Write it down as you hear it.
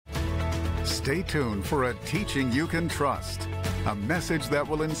Stay tuned for a teaching you can trust, a message that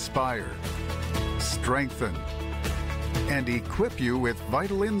will inspire, strengthen, and equip you with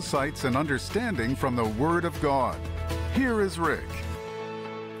vital insights and understanding from the Word of God. Here is Rick.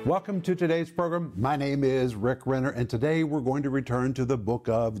 Welcome to today's program. My name is Rick Renner, and today we're going to return to the book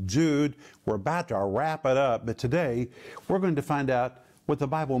of Jude. We're about to wrap it up, but today we're going to find out what the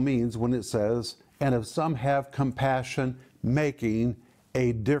Bible means when it says, "And if some have compassion, making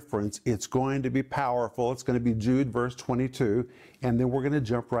a difference." It's going to be powerful. It's going to be Jude verse 22, and then we're going to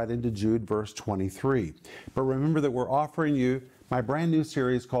jump right into Jude verse 23. But remember that we're offering you my brand new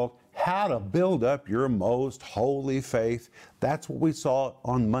series called How to Build Up Your Most Holy Faith. That's what we saw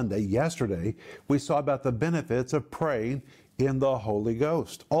on Monday. Yesterday, we saw about the benefits of praying in the Holy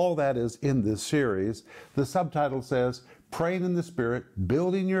Ghost. All that is in this series. The subtitle says, Praying in the Spirit,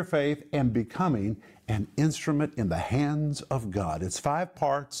 Building Your Faith, and Becoming an Instrument in the Hands of God. It's 5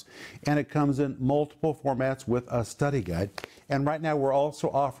 parts, and it comes in multiple formats with a study guide. And right now, we're also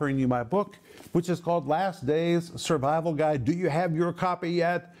offering you my book, which is called Last Days Survival Guide. Do you have your copy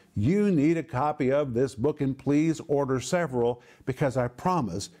yet? You need a copy of this book, and please order several, because I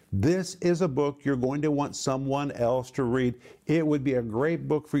promise this is a book you're going to want someone else to read. It would be a great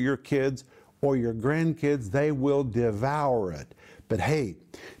book for your kids or your grandkids. They will devour it. But hey,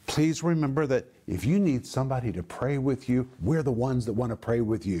 please remember that if you need somebody to pray with you, we're the ones that want to pray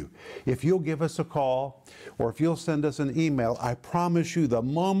with you. If you'll give us a call or if you'll send us an email, I promise you the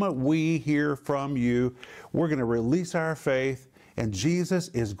moment we hear from you, we're going to release our faith, and Jesus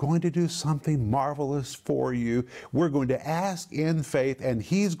is going to do something marvelous for you. We're going to ask in faith, and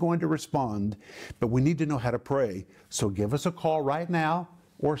He's going to respond. But we need to know how to pray. So give us a call right now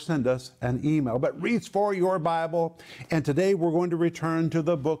or send us an email. But reach for your Bible. And today we're going to return to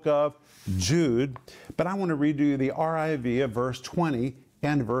the book of Jude. But I want to read you the RIV of verse 20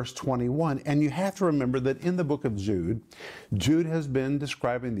 and verse 21. And you have to remember that in the book of Jude, Jude has been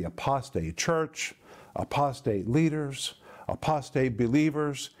describing the apostate church, apostate leaders, apostate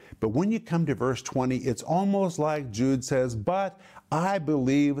believers. But when you come to verse 20, it's almost like Jude says, but I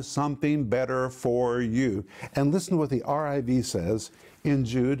believe something better for you. And listen to what the RIV says in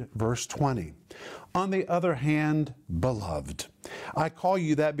Jude verse 20. On the other hand, beloved, I call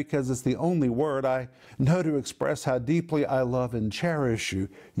you that because it's the only word I know to express how deeply I love and cherish you.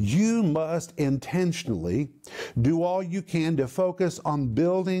 You must intentionally do all you can to focus on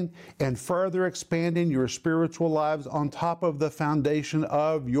building and further expanding your spiritual lives on top of the foundation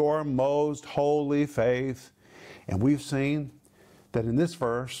of your most holy faith. And we've seen that in this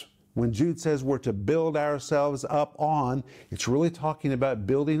verse, when Jude says we're to build ourselves up on, it's really talking about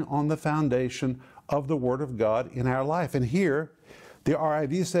building on the foundation of the Word of God in our life. And here, the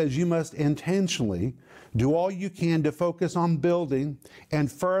RIV says you must intentionally do all you can to focus on building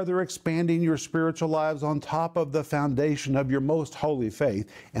and further expanding your spiritual lives on top of the foundation of your most holy faith.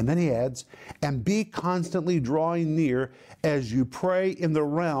 And then he adds, and be constantly drawing near as you pray in the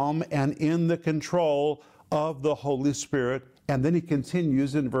realm and in the control of the Holy Spirit. And then he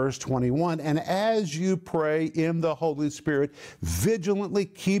continues in verse 21, and as you pray in the Holy Spirit, vigilantly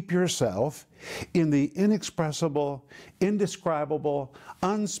keep yourself in the inexpressible, indescribable,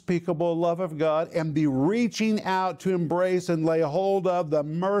 unspeakable love of God, and be reaching out to embrace and lay hold of the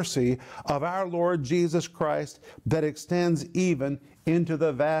mercy of our Lord Jesus Christ that extends even into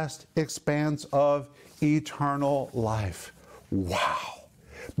the vast expanse of eternal life. Wow.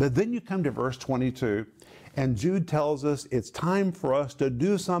 But then you come to verse 22, and Jude tells us it's time for us to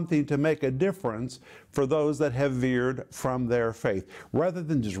do something to make a difference for those that have veered from their faith. Rather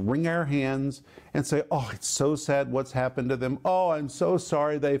than just wring our hands and say, oh, it's so sad what's happened to them. Oh, I'm so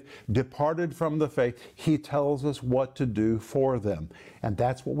sorry they've departed from the faith. He tells us what to do for them. And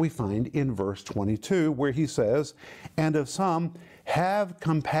that's what we find in verse 22, where he says, and of some have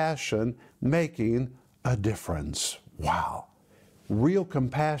compassion, making a difference. Wow. Real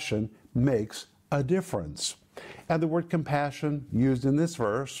compassion makes a difference. And the word compassion used in this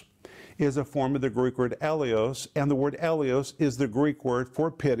verse is a form of the Greek word eleos, and the word eleos is the Greek word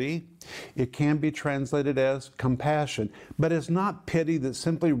for pity. It can be translated as compassion, but it's not pity that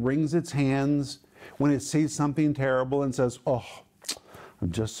simply wrings its hands when it sees something terrible and says, oh,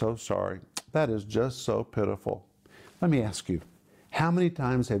 I'm just so sorry. That is just so pitiful. Let me ask you, how many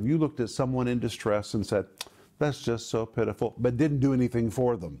times have you looked at someone in distress and said, that's just so pitiful, but didn't do anything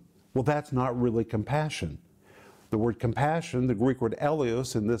for them? Well, that's not really compassion. The word compassion, the Greek word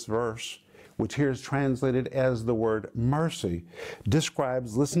eleos in this verse, which here is translated as the word mercy,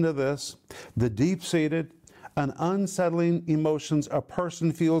 describes, listen to this, the deep-seated, an unsettling emotions a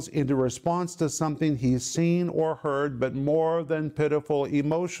person feels in response to something he's seen or heard, but more than pitiful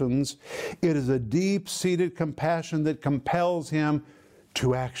emotions, it is a deep-seated compassion that compels him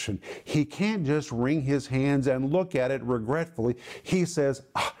to action. He can't just wring his hands and look at it regretfully. He says,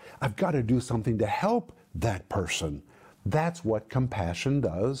 I've got to do something to help that person. That's what compassion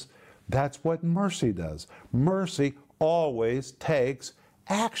does. That's what mercy does. Mercy always takes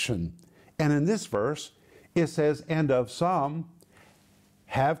action. And in this verse, it says, and of some,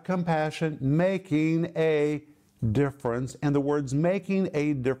 have compassion, making a difference. And the words making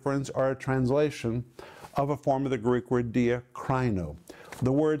a difference are a translation of a form of the Greek word diakrino.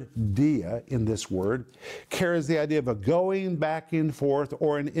 The word dia in this word carries the idea of a going back and forth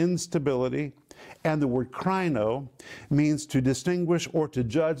or an instability. And the word krino means to distinguish or to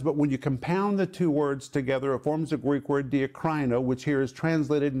judge. But when you compound the two words together, it forms the Greek word diakrino, which here is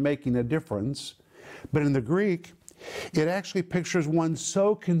translated making a difference. But in the Greek, it actually pictures one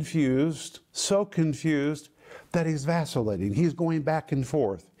so confused that he's vacillating. He's going back and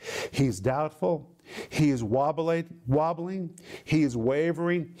forth. He's doubtful. He's wobbling. He's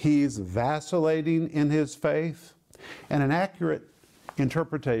wavering. He's vacillating in his faith. And an accurate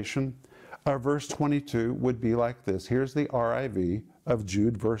interpretation of verse 22 would be like this. Here's the RIV of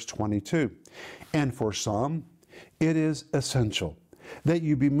Jude, verse 22. And for some, it is essential that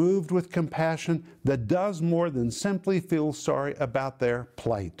you be moved with compassion that does more than simply feel sorry about their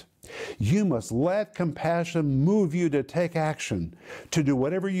plight. You must let compassion move you to take action, to do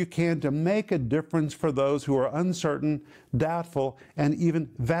whatever you can to make a difference for those who are uncertain, doubtful, and even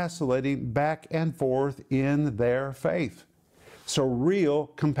vacillating back and forth in their faith. So real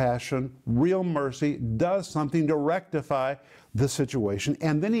compassion, real mercy does something to rectify the situation.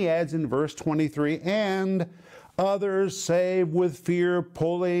 And then he adds in verse 23, and others save with fear,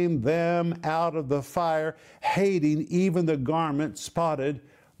 pulling them out of the fire, hating even the garment spotted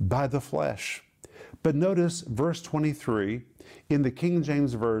by the flesh. But notice verse 23 in the King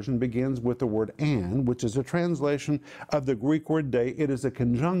James Version begins with the word and, which is a translation of the Greek word de. It is a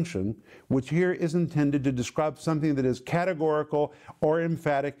conjunction, which here is intended to describe something that is categorical or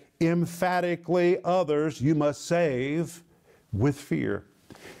emphatic. Emphatically, others you must save with fear.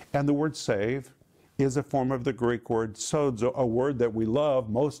 And the word save is a form of the Greek word sozo, a word that we love,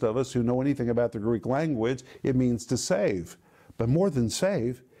 most of us who know anything about the Greek language. It means to save. But more than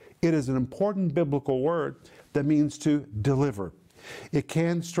save, it is an important biblical word that means to deliver. It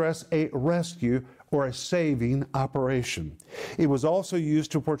can stress a rescue or a saving operation. It was also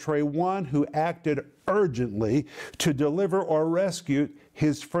used to portray one who acted urgently to deliver or rescue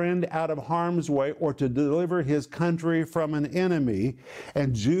his friend out of harm's way or to deliver his country from an enemy.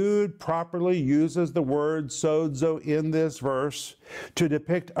 And Jude properly uses the word sozo in this verse to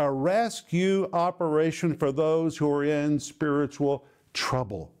depict a rescue operation for those who are in spiritual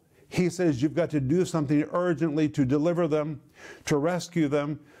trouble. He says you've got to do something urgently to deliver them, to rescue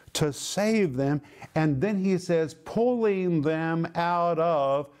them, to save them. And then he says pulling them out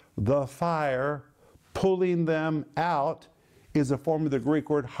of the fire. Pulling them out is a form of the Greek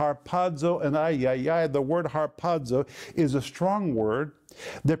word harpazo, and the word harpazo is a strong word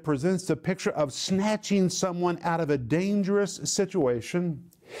that presents the picture of snatching someone out of a dangerous situation.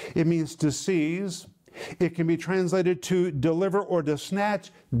 It means to seize. It can be translated to deliver or to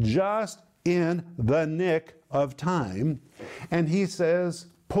snatch just in the nick of time. And he says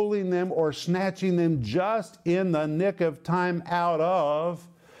pulling them or snatching them just in the nick of time out of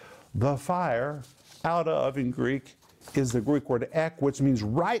the fire. Out of in Greek is the Greek word ek, which means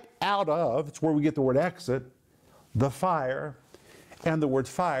right out of. It's where we get the word exit, the fire. And the word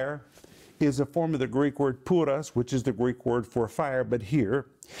fire is a form of the Greek word puros, which is the Greek word for fire. But here,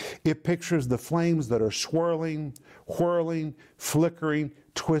 it pictures the flames that are swirling, whirling, flickering,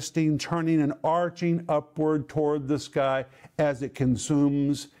 twisting, turning, and arching upward toward the sky as it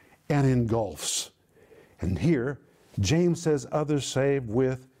consumes and engulfs. And here, James says others save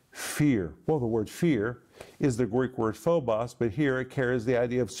with fear. Well, the word fear is the Greek word phobos, but here it carries the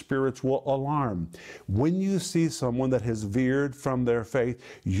idea of spiritual alarm. When you see someone that has veered from their faith,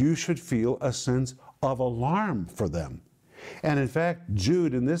 you should feel a sense of alarm for them. And in fact,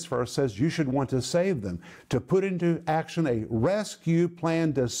 Jude in this verse says you should want to save them, to put into action a rescue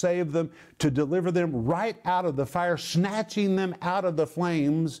plan to save them, to deliver them right out of the fire, snatching them out of the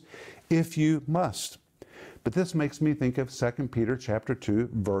flames if you must. But this makes me think of 2 Peter chapter 2,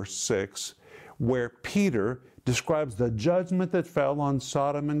 verse 6, where Peter describes the judgment that fell on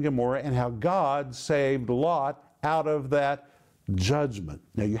Sodom and Gomorrah and how God saved Lot out of that judgment.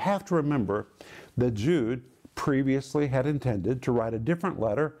 Now you have to remember that Jude previously had intended to write a different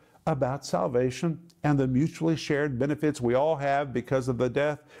letter, about salvation and the mutually shared benefits we all have because of the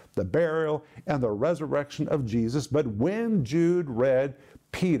death, the burial, and the resurrection of Jesus. But when Jude read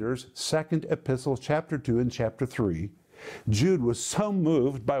Peter's second epistle, chapter 2 and chapter 3, Jude was so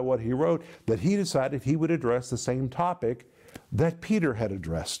moved by what he wrote that he decided he would address the same topic that Peter had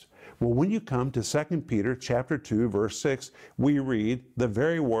addressed. Well, when you come to 2 Peter chapter 2, verse 6, we read the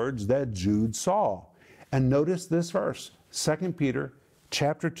very words that Jude saw. And notice this verse, 2 Peter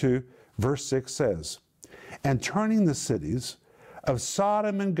chapter 2, verse 6 says, "And turning the cities of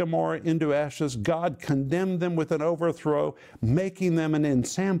Sodom and Gomorrah into ashes, God condemned them with an overthrow, making them an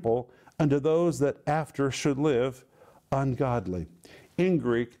ensample unto those that after should live ungodly." In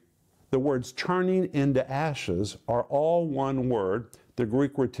Greek, the words turning into ashes are all one word, the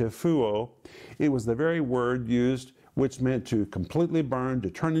Greek word tefuo. It was the very word used which meant to completely burn, to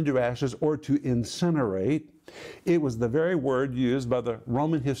turn into ashes, or to incinerate. It was the very word used by the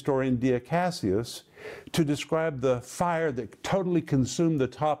Roman historian Cassius to describe the fire that totally consumed the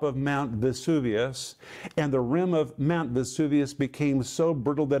top of Mount Vesuvius, and the rim of Mount Vesuvius became so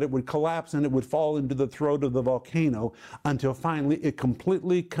brittle that it would collapse and it would fall into the throat of the volcano until finally it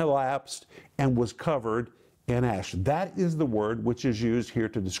completely collapsed and was covered in ash. That is the word which is used here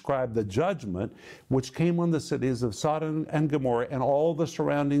to describe the judgment which came on the cities of Sodom and Gomorrah and all the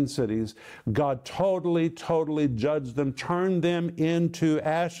surrounding cities. God totally judged them, turned them into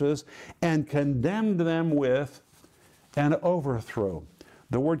ashes, and condemned them with an overthrow.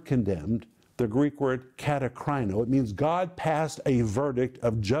 The word condemned, the Greek word katakrino, it means God passed a verdict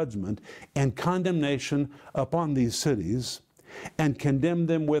of judgment and condemnation upon these cities and condemned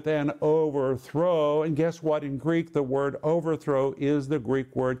them with an overthrow. And guess what? In Greek, the word overthrow is the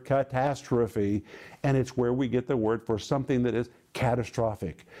Greek word catastrophe, and it's where we get the word for something that is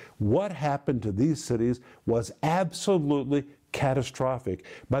catastrophic. What happened to these cities was absolutely catastrophic.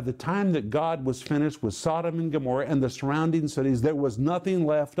 By the time that God was finished with Sodom and Gomorrah and the surrounding cities, there was nothing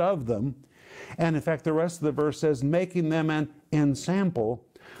left of them. And in fact, the rest of the verse says, making them an ensample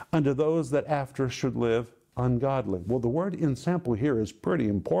unto those that after should live ungodly. Well, the word ensample here is pretty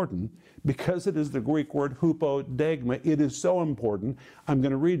important because it is the Greek word hupodegma. It is so important. I'm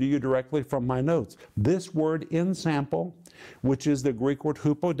going to read to you directly from my notes. This word ensample, which is the Greek word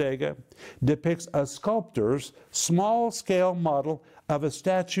hupodega, depicts a sculptor's small-scale model of a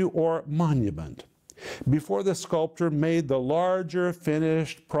statue or monument. Before the sculptor made the larger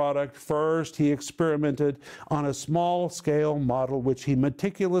finished product, first he experimented on a small-scale model which he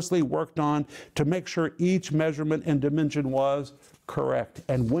meticulously worked on to make sure each measurement and dimension was correct.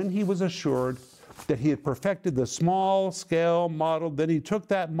 And when he was assured that he had perfected the small-scale model, then he took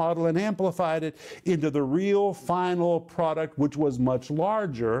that model and amplified it into the real final product, which was much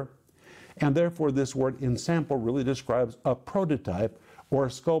larger. And therefore, this word ensample really describes a prototype or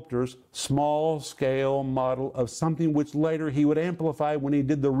a sculptor's small-scale model of something which later he would amplify when he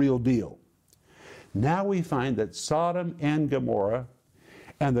did the real deal. Now we find that Sodom and Gomorrah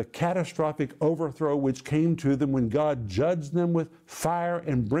and the catastrophic overthrow which came to them when God judged them with fire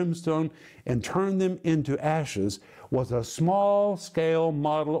and brimstone and turned them into ashes was a small-scale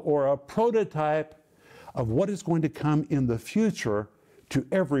model or a prototype of what is going to come in the future to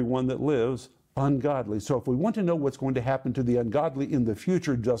everyone that lives ungodly. So if we want to know what's going to happen to the ungodly in the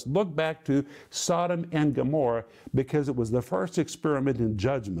future, just look back to Sodom and Gomorrah, because it was the first experiment in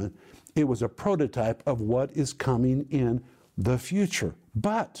judgment. It was a prototype of what is coming in the future.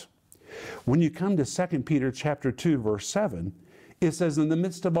 But when you come to 2 Peter chapter 2, verse 7, it says, in the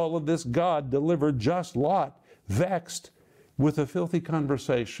midst of all of this, God delivered just Lot, vexed with the filthy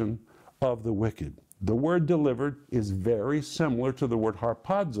conversation of the wicked. The word delivered is very similar to the word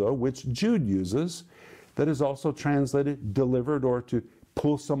harpazo, which Jude uses, that is also translated delivered or to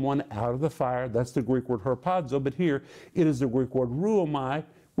pull someone out of the fire. That's the Greek word harpazo, but here it is the Greek word ruomai,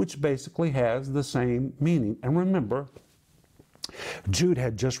 which basically has the same meaning. And remember, Jude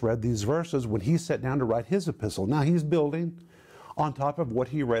had just read these verses when he sat down to write his epistle. Now he's building on top of what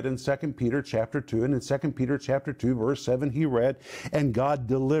he read in 2 Peter chapter 2. And in 2 Peter chapter 2, verse 7, he read, and God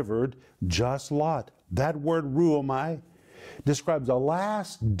delivered just Lot. That word ruomai describes a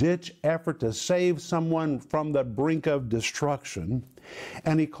last-ditch effort to save someone from the brink of destruction.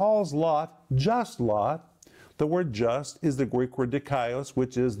 And he calls Lot just Lot. The word just is the Greek word dikaios,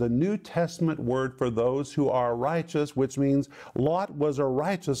 which is the New Testament word for those who are righteous, which means Lot was a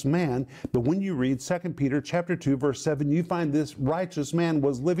righteous man. But when you read 2 Peter chapter 2, verse 7, you find this righteous man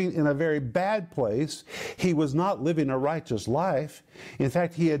was living in a very bad place. He was not living a righteous life. In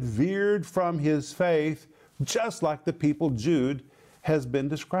fact, he had veered from his faith, just like the people Jude has been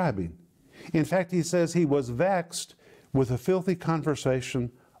describing. In fact, he says he was vexed with a filthy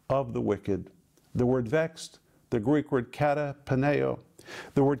conversation of the wicked. The word vexed, the Greek word katapaneo.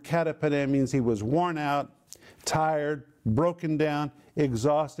 The word katapaneo means he was worn out, tired, broken down,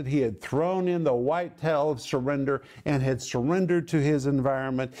 exhausted. He had thrown in the white towel of surrender and had surrendered to his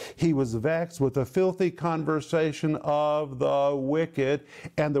environment. He was vexed with the filthy conversation of the wicked.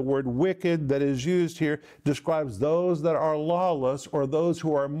 And the word wicked that is used here describes those that are lawless or those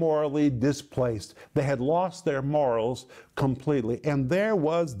who are morally displaced. They had lost their morals completely. And there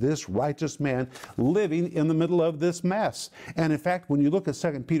was this righteous man living in the middle of this mess. And in fact, when you look at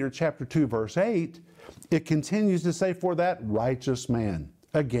 2 Peter chapter 2, verse 8, it continues to say, for that righteous man.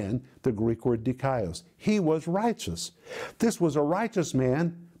 Again, the Greek word dikaios. He was righteous. This was a righteous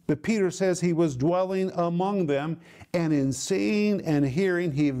man, but Peter says he was dwelling among them, and in seeing and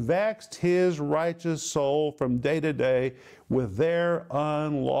hearing, he vexed his righteous soul from day to day with their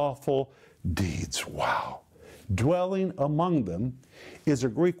unlawful deeds. Wow. Dwelling among them is a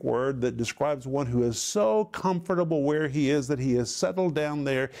Greek word that describes one who is so comfortable where he is that he is settled down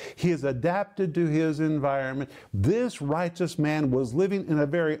there. He is adapted to his environment. This righteous man was living in a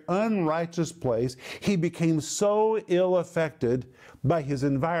very unrighteous place. He became so ill affected by his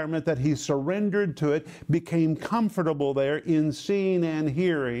environment that he surrendered to it, became comfortable there in seeing and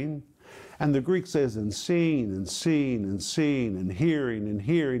hearing. And the Greek says in seeing and seeing and seeing and hearing and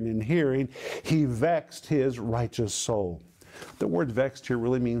hearing and hearing, he vexed his righteous soul. The word vexed here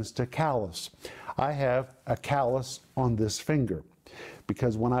really means to callous. I have a callus on this finger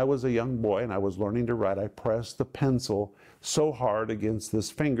because when I was a young boy and I was learning to write, I pressed the pencil so hard against this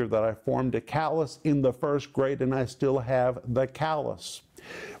finger that I formed a callus in the first grade, and I still have the callus.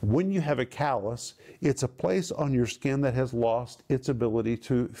 When you have a callus, it's a place on your skin that has lost its ability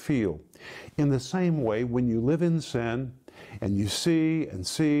to feel. In the same way, when you live in sin and you see and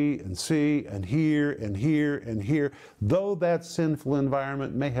see and see and hear and hear and hear, though that sinful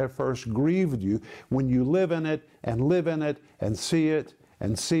environment may have first grieved you, when you live in it and live in it and see it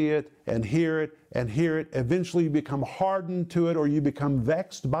and see it and hear it and hear it, eventually you become hardened to it or you become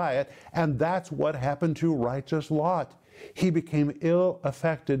vexed by it, and that's what happened to righteous Lot. He became ill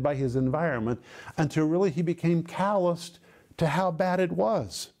affected by his environment until really he became calloused to how bad it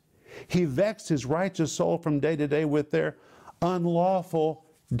was. He vexed his righteous soul from day to day with their unlawful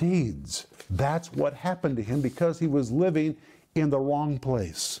deeds. That's what happened to him because he was living in the wrong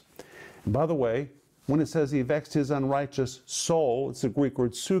place. And by the way, when it says he vexed his unrighteous soul, it's the Greek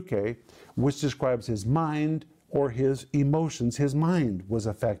word suke, which describes his mind or his emotions. His mind was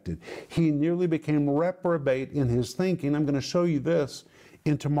affected. He nearly became reprobate in his thinking. I'm going to show you this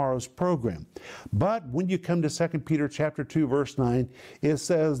in tomorrow's program. But when you come to 2 Peter chapter 2, verse 9, it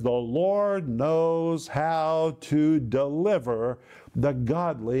says, the Lord knows how to deliver the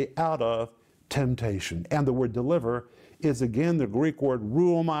godly out of temptation. And the word deliver is again the Greek word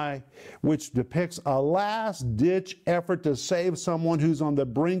ruomai, which depicts a last-ditch effort to save someone who's on the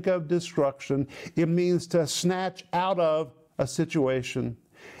brink of destruction. It means to snatch out of a situation.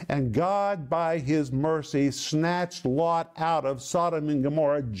 And God, by his mercy, snatched Lot out of Sodom and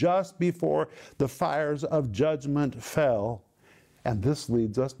Gomorrah just before the fires of judgment fell. And this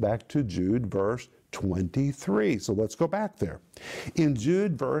leads us back to Jude, verse 23. So let's go back there. In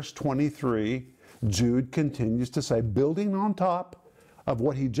Jude, verse 23, Jude continues to say, building on top of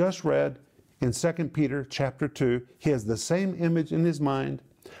what he just read in 2 Peter chapter 2, he has the same image in his mind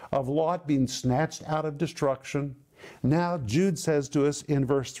of Lot being snatched out of destruction. Now Jude says to us in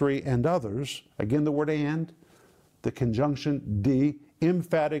verse 3, and others, again the word and, the conjunction D,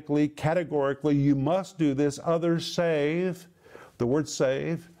 emphatically, categorically, you must do this, others save. The word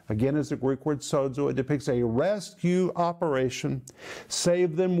save, again, is the Greek word sozo. It depicts a rescue operation.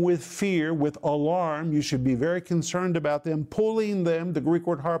 Save them with fear, with alarm. You should be very concerned about them, pulling them, the Greek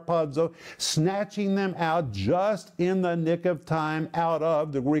word harpazo, snatching them out just in the nick of time out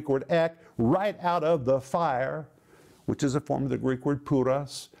of, the Greek word ek, right out of the fire, which is a form of the Greek word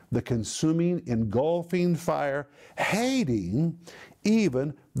puras, the consuming, engulfing fire, hating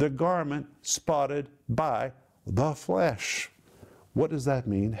even the garment spotted by the flesh. What does that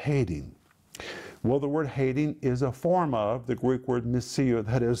mean, hating? Well, the word hating is a form of the Greek word misio.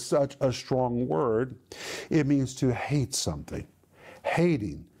 That is such a strong word. It means to hate something.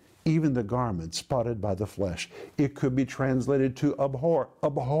 Hating even the garment spotted by the flesh. It could be translated to abhor,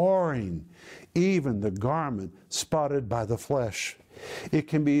 abhorring even the garment spotted by the flesh. It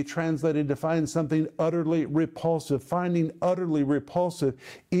can be translated to find something utterly repulsive, finding utterly repulsive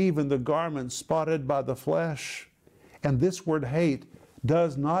even the garment spotted by the flesh. And this word hate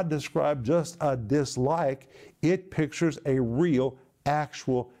does not describe just a dislike. It pictures a real,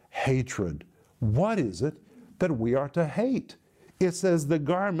 actual hatred. What is it that we are to hate? It says the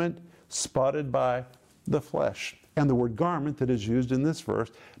garment spotted by the flesh. And the word garment that is used in this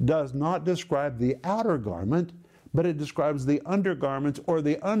verse does not describe the outer garment, but it describes the undergarments or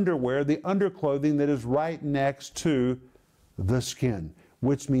the underwear, the underclothing that is right next to the skin,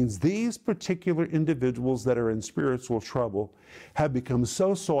 which means these particular individuals that are in spiritual trouble have become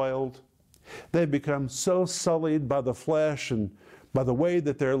so soiled, they've become so sullied by the flesh and by the way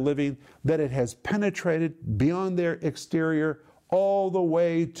that they're living, that it has penetrated beyond their exterior all the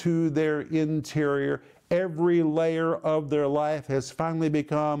way to their interior. Every layer of their life has finally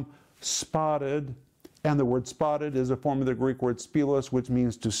become spotted. And the word spotted is a form of the Greek word spilos, which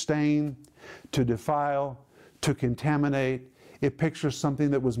means to stain, to defile, to contaminate. It pictures something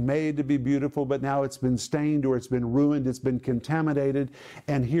that was made to be beautiful, but now it's been stained or it's been ruined, it's been contaminated.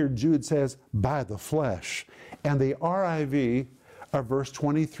 And here Jude says, by the flesh. And the RIV of verse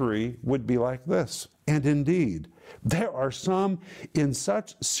 23 would be like this. And indeed, there are some in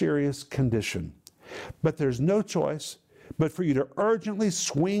such serious condition, but there's no choice but for you to urgently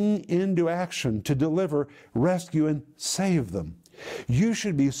swing into action to deliver, rescue, and save them. You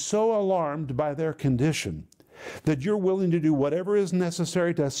should be so alarmed by their condition that you're willing to do whatever is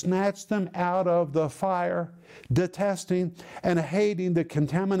necessary to snatch them out of the fire, detesting and hating the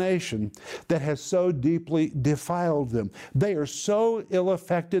contamination that has so deeply defiled them. They are so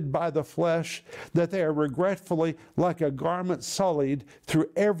ill-affected by the flesh that they are regretfully like a garment sullied through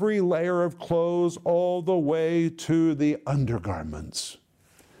every layer of clothes all the way to the undergarments.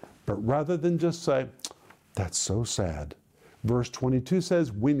 But rather than just say, that's so sad, verse 22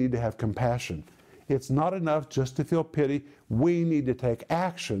 says we need to have compassion. It's not enough just to feel pity. We need to take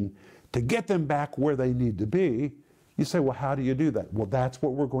action to get them back where they need to be. You say, well, how do you do that? Well, that's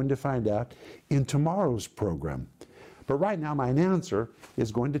what we're going to find out in tomorrow's program. But right now, my announcer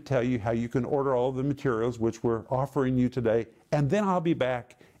is going to tell you how you can order all of the materials which we're offering you today, and then I'll be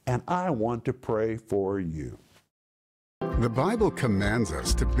back, and I want to pray for you. The Bible commands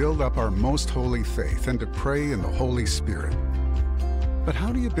us to build up our most holy faith and to pray in the Holy Spirit. But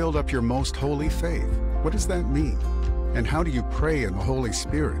how do you build up your most holy faith? What does that mean? And how do you pray in the Holy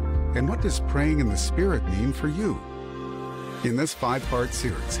Spirit? And what does praying in the Spirit mean for you? In this 5-part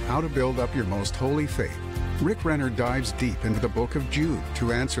series, How to Build Up Your Most Holy Faith, Rick Renner dives deep into the book of Jude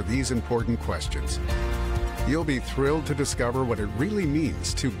to answer these important questions. You'll be thrilled to discover what it really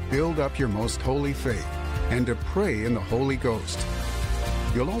means to build up your most holy faith and to pray in the Holy Ghost.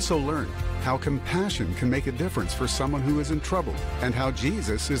 You'll also learn how compassion can make a difference for someone who is in trouble, and how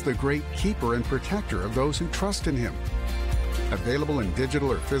Jesus is the great keeper and protector of those who trust in Him. Available in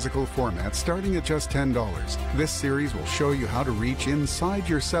digital or physical format starting at just $10, this series will show you how to reach inside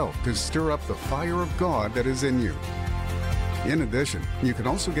yourself to stir up the fire of God that is in you. In addition, you can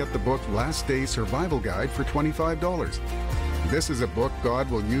also get the book Last Day Survival Guide for $25. This is a book God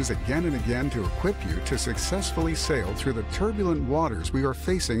will use again and again to equip you to successfully sail through the turbulent waters we are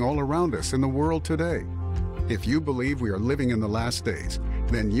facing all around us in the world today. If you believe we are living in the last days,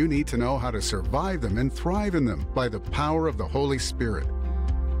 then you need to know how to survive them and thrive in them by the power of the Holy Spirit.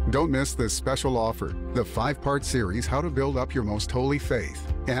 Don't miss this special offer, the 5-part series, How to Build Up Your Most Holy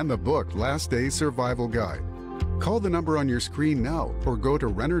Faith, and the book Last Day Survival Guide. Call the number on your screen now or go to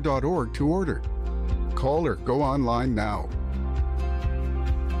renner.org to order. Call or go online now.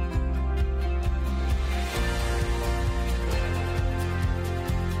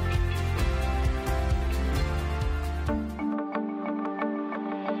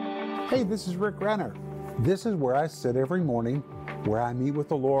 Hey, this is Rick Renner. This is where I sit every morning, where I meet with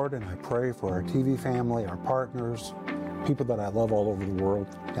the Lord and I pray for our TV family, our partners, people that I love all over the world.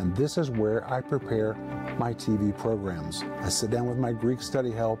 And this is where I prepare my TV programs. I sit down with my Greek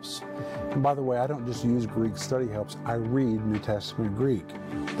study helps. And by the way, I don't just use Greek study helps, I read New Testament Greek.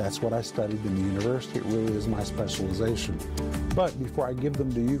 That's what I studied in the university. It really is my specialization. But before I give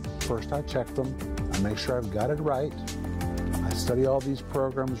them to you, first I check them. I make sure I've got it right. I study all these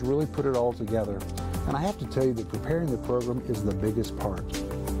programs, really put it all together. And I have to tell you that preparing the program is the biggest part.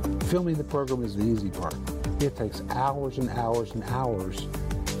 Filming the program is the easy part. It takes hours and hours and hours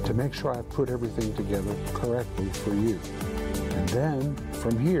to make sure I put everything together correctly for you. And then,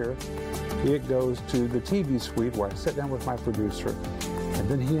 from here, it goes to the TV suite where I sit down with my producer, and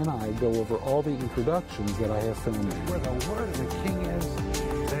then he and I go over all the introductions that I have filmed. Where the Word of the King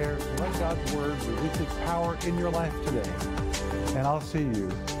is, there, let God's Word release its power in your life today. And I'll see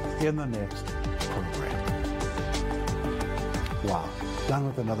you in the next program. Wow, done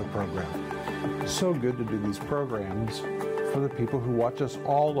with another program. So good to do these programs for the people who watch us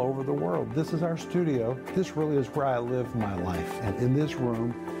all over the world. This is our studio. This really is where I live my life. And in this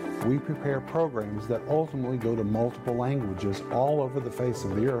room, we prepare programs that ultimately go to multiple languages all over the face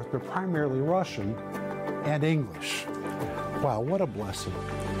of the earth, but primarily Russian and English. Wow, what a blessing.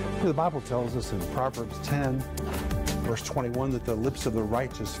 The Bible tells us in Proverbs 10, verse 21, that the lips of the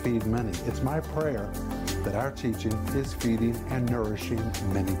righteous feed many. It's my prayer that our teaching is feeding and nourishing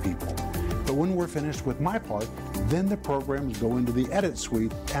many people. But when we're finished with my part, then the programs go into the edit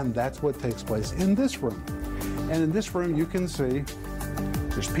suite, and that's what takes place in this room. And in this room, you can see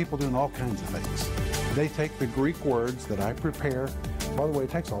there's people doing all kinds of things. They take the Greek words that I prepare. By the way, it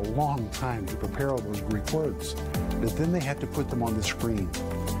takes a long time to prepare all those Greek words. But then they have to put them on the screen.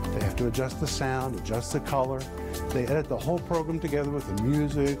 They have to adjust the sound, adjust the color. They edit the whole program together with the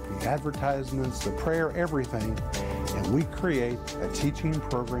music, the advertisements, the prayer, everything. And we create a teaching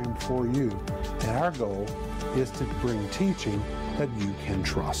program for you. And our goal is to bring teaching that you can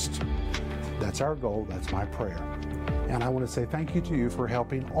trust. That's our goal. That's my prayer. And I want to say thank you to you for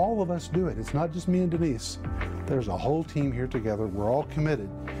helping all of us do it. It's not just me and Denise. There's a whole team here together. We're all committed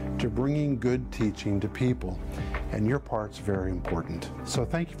to bringing good teaching to people. And your part's very important. So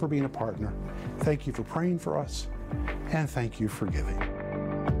thank you for being a partner. Thank you for praying for us. And thank you for giving.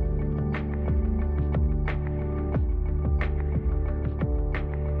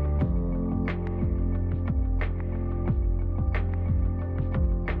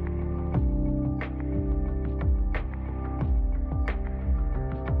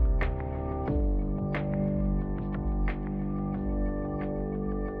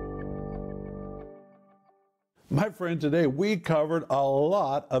 My friend, today we covered a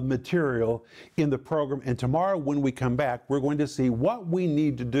lot of material in the program, and tomorrow when we come back, we're going to see what we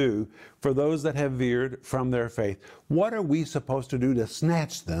need to do for those that have veered from their faith. What are we supposed to do to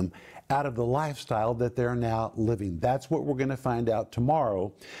snatch them out of the lifestyle that they're now living? That's what we're going to find out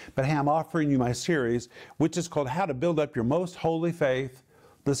tomorrow. But hey, I'm offering you my series, which is called How to Build Up Your Most Holy Faith.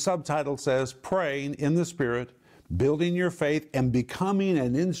 The subtitle says, Praying in the Spirit, Building Your Faith, and Becoming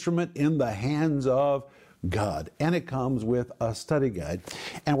an Instrument in the Hands of God. And it comes with a study guide.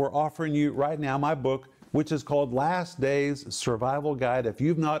 And we're offering you right now my book, which is called Last Days Survival Guide. If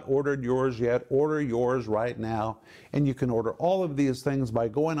you've not ordered yours yet, order yours right now. And you can order all of these things by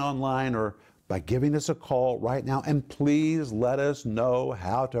going online or by giving us a call right now. And please let us know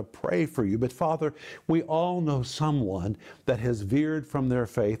how to pray for you. But Father, we all know someone that has veered from their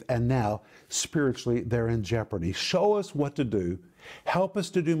faith and now spiritually they're in jeopardy. Show us what to do. Help us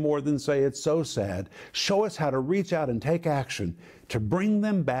to do more than say it's so sad. Show us how to reach out and take action to bring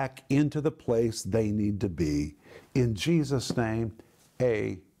them back into the place they need to be. In Jesus' name,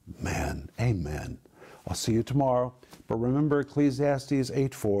 amen. Amen. I'll see you tomorrow. But remember Ecclesiastes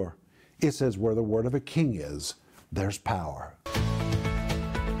 8:4. It says, where the word of a king is, there's power.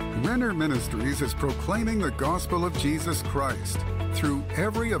 Renner Ministries is proclaiming the gospel of Jesus Christ through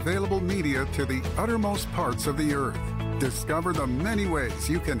every available media to the uttermost parts of the earth. Discover the many ways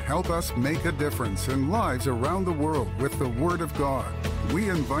you can help us make a difference in lives around the world with the Word of God. We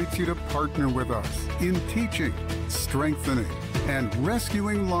invite you to partner with us in teaching, strengthening, and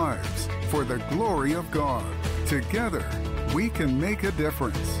rescuing lives for the glory of God. Together, we can make a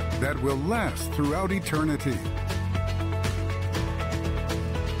difference that will last throughout eternity.